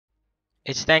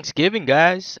It's Thanksgiving,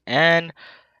 guys, and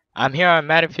I'm here on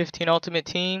Madden 15 Ultimate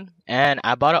Team, and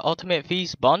I bought an Ultimate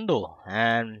Feast bundle,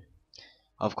 and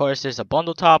of course there's a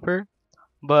bundle topper,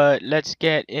 but let's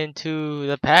get into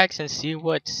the packs and see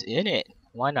what's in it.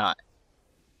 Why not?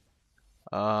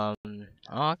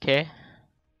 Okay.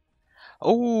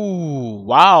 Oh,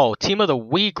 wow, Team of the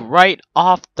Week right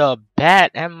off the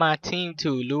bat, and my team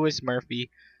too, Lewis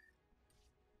Murphy.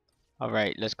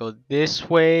 Alright, let's go this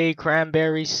way,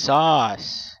 cranberry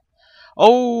sauce.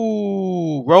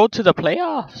 Oh, road to the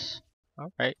playoffs.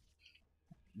 All right.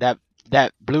 That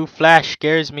that blue flash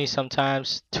scares me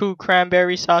sometimes. Two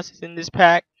cranberry sauces in this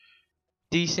pack.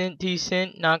 Decent,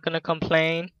 decent. Not gonna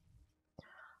complain.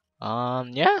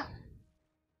 Yeah.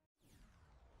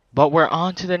 But we're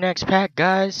on to the next pack,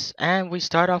 guys, and we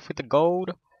start off with the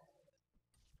gold.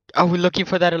 Are we looking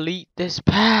for that elite this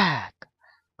pack?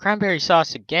 Cranberry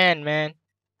sauce again, man.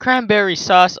 Cranberry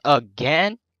sauce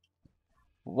again?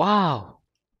 Wow.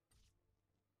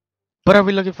 But are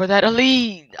we looking for that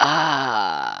elite?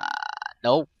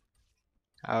 Nope.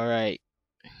 All right.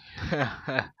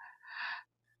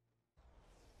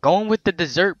 Going with the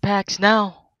dessert packs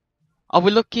now. Are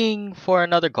we looking for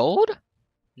another gold?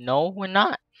 No, we're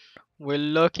not. We're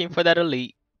looking for that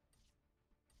elite.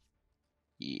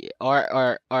 Yeah,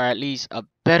 or at least a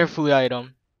better food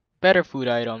item. Better food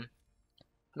item.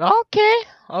 Okay.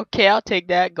 Okay, I'll take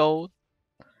that gold.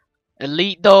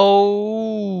 Elite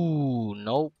though.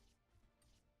 Nope.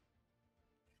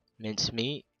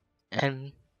 Mincemeat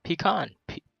and pecan.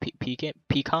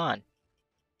 Pecan.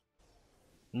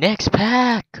 Next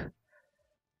pack.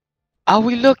 Are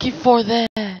we looking for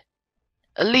that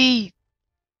elite?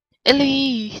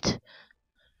 Elite.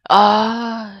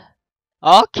 Ah.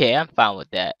 Okay, I'm fine with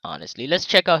that, honestly. Let's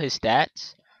check out his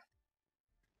stats.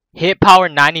 Hit power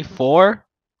 94.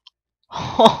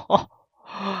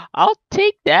 I'll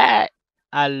take that.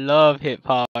 I love hit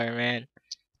power, man.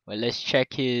 But let's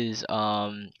check his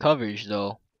coverage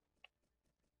though.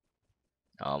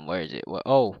 Where is it?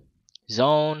 Oh,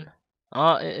 zone.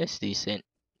 It's decent.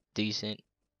 Decent.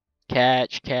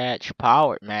 Catch,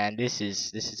 power. Man, this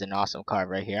is an awesome card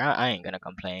right here. I ain't gonna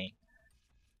complain.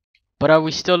 But are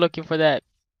we still looking for that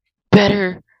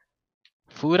better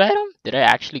food item? Did I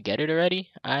actually get it already?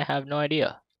 I have no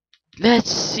idea.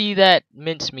 Let's see that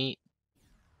mincemeat.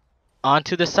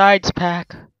 Onto the sides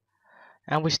pack.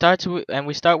 And we start with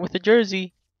the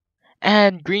jersey.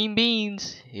 And green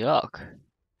beans. Yuck.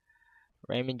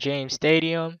 Raymond James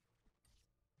Stadium.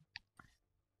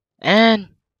 And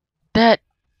that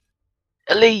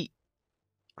elite.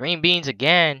 Green beans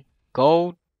again.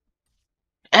 Gold.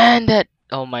 And that,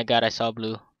 oh my god, I saw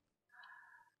blue.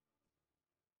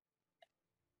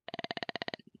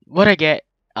 What I get?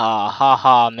 Ah,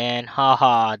 haha, man.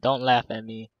 Haha. Don't laugh at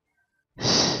me.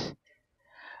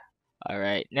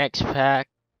 Alright, next pack.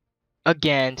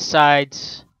 Again,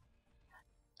 sides.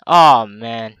 Oh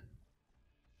man.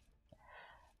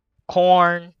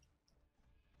 Corn.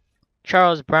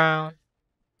 Charles Brown.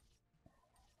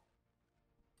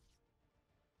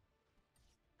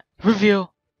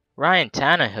 Reveal. Ryan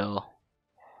Tannehill.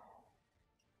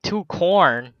 Two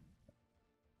corn.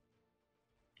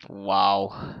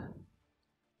 Wow.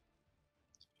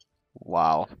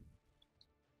 Wow.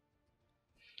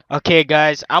 Okay,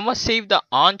 guys, I'm gonna save the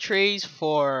entrees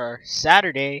for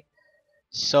Saturday.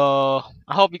 So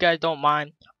I hope you guys don't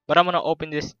mind. But I'm gonna open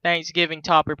this Thanksgiving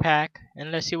topper pack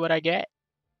and let's see what I get.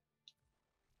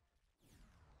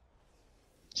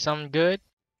 Some good.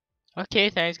 Okay,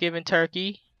 Thanksgiving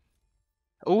turkey.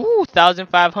 Ooh,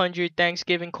 1,500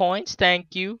 Thanksgiving coins.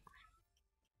 Thank you.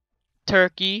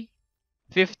 Turkey,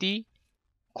 50.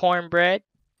 Cornbread,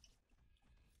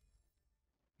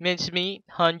 mincemeat,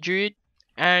 100.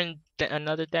 And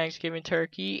another Thanksgiving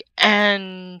turkey.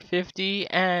 And 50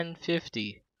 and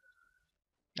 50.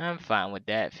 I'm fine with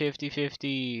that.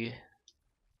 50-50.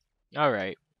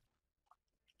 Alright.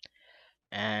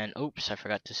 And oops, I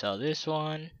forgot to sell this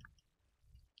one.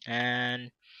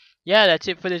 And yeah, that's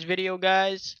it for this video,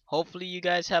 guys. Hopefully you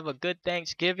guys have a good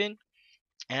Thanksgiving.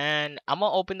 And I'm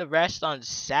gonna open the rest on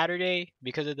Saturday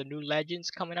because of the new legends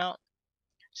coming out.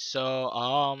 So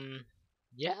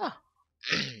yeah.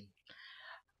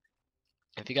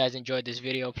 If you guys enjoyed this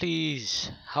video,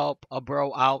 please help a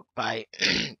bro out by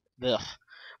ugh.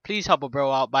 Please help a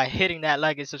bro out by hitting that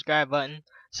like and subscribe button.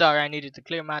 Sorry, I needed to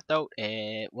clear my throat.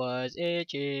 It was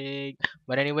itching.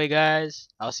 But anyway, guys,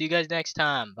 I'll see you guys next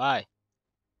time. Bye.